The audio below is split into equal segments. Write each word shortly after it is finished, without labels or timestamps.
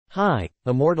Hi,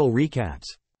 Immortal Recaps.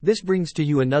 This brings to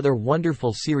you another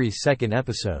wonderful series' second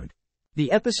episode.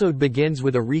 The episode begins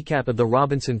with a recap of the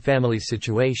Robinson family's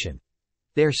situation.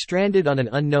 They are stranded on an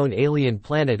unknown alien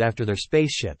planet after their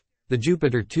spaceship, the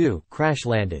Jupiter 2,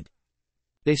 crash-landed.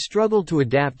 They struggle to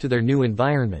adapt to their new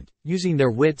environment, using their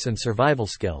wits and survival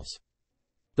skills.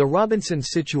 The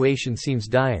Robinsons' situation seems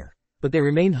dire, but they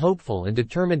remain hopeful and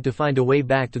determined to find a way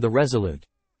back to the Resolute,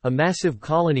 a massive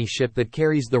colony ship that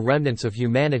carries the remnants of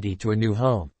humanity to a new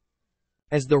home.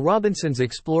 As the Robinsons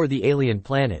explore the alien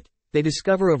planet, they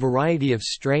discover a variety of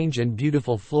strange and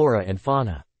beautiful flora and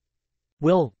fauna.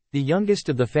 Will, the youngest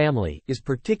of the family, is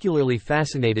particularly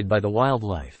fascinated by the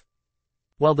wildlife.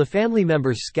 While the family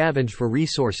members scavenge for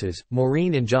resources,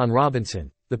 Maureen and John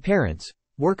Robinson, the parents,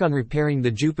 work on repairing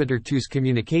the Jupiter 2's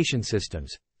communication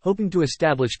systems, hoping to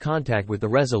establish contact with the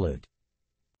Resolute.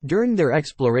 During their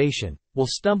exploration, Will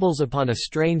stumbles upon a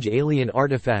strange alien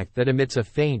artifact that emits a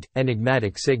faint,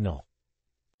 enigmatic signal.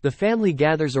 The family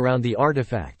gathers around the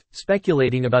artifact,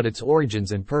 speculating about its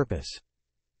origins and purpose.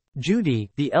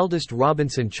 Judy, the eldest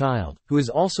Robinson child, who is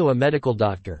also a medical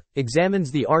doctor,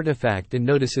 examines the artifact and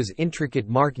notices intricate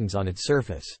markings on its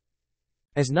surface.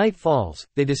 As night falls,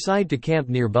 they decide to camp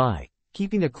nearby,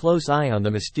 keeping a close eye on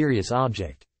the mysterious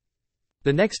object.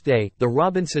 The next day, the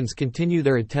Robinsons continue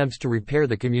their attempts to repair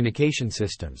the communication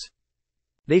systems.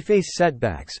 They face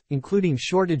setbacks, including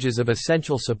shortages of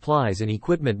essential supplies and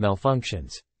equipment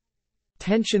malfunctions.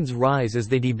 Tensions rise as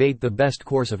they debate the best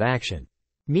course of action.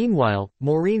 Meanwhile,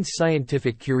 Maureen's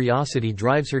scientific curiosity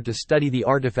drives her to study the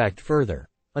artifact further,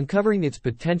 uncovering its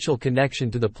potential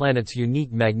connection to the planet's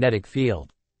unique magnetic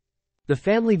field. The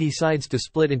family decides to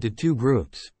split into two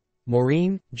groups.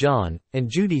 Maureen, John, and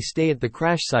Judy stay at the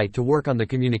crash site to work on the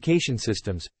communication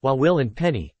systems, while Will and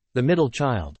Penny, the middle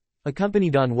child, accompany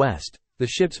Don West, the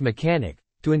ship's mechanic,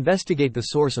 to investigate the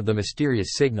source of the mysterious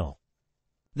signal.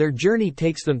 Their journey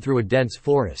takes them through a dense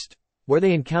forest, where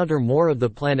they encounter more of the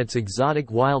planet's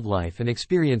exotic wildlife and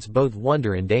experience both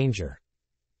wonder and danger.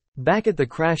 Back at the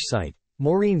crash site,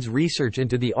 Maureen's research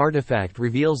into the artifact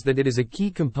reveals that it is a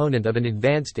key component of an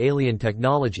advanced alien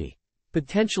technology,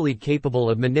 potentially capable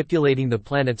of manipulating the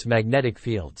planet's magnetic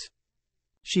fields.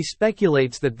 She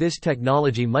speculates that this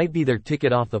technology might be their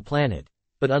ticket off the planet,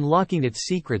 but unlocking its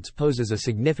secrets poses a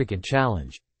significant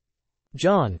challenge.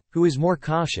 John, who is more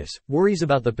cautious, worries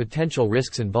about the potential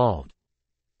risks involved.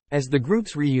 As the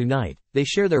groups reunite, they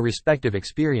share their respective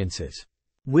experiences.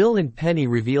 Will and Penny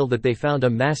reveal that they found a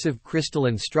massive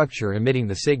crystalline structure emitting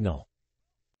the signal.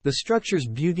 The structure's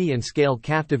beauty and scale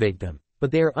captivate them,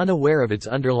 but they are unaware of its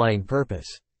underlying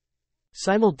purpose.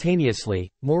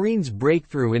 Simultaneously, Maureen's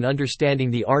breakthrough in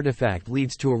understanding the artifact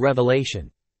leads to a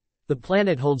revelation. The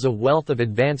planet holds a wealth of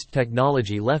advanced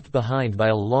technology left behind by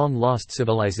a long-lost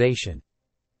civilization.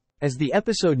 As the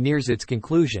episode nears its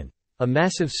conclusion, a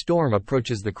massive storm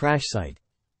approaches the crash site.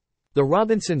 The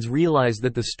Robinsons realize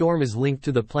that the storm is linked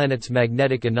to the planet's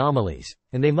magnetic anomalies,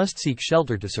 and they must seek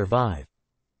shelter to survive.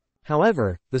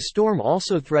 However, the storm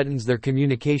also threatens their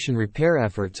communication repair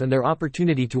efforts and their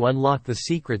opportunity to unlock the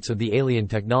secrets of the alien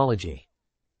technology.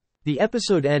 The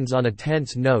episode ends on a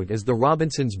tense note as the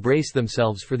Robinsons brace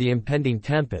themselves for the impending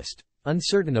tempest,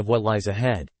 uncertain of what lies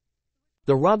ahead.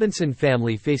 The Robinson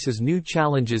family faces new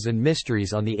challenges and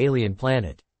mysteries on the alien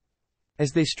planet.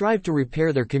 As they strive to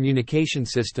repair their communication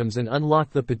systems and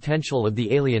unlock the potential of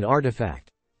the alien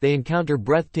artifact, they encounter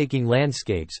breathtaking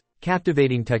landscapes,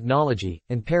 captivating technology,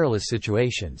 and perilous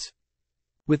situations.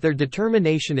 With their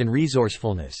determination and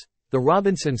resourcefulness, the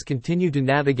Robinsons continue to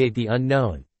navigate the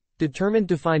unknown, determined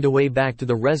to find a way back to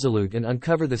the Resolute and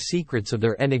uncover the secrets of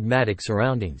their enigmatic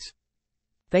surroundings.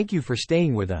 Thank you for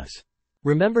staying with us.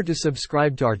 Remember to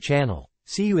subscribe to our channel.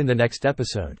 See you in the next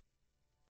episode.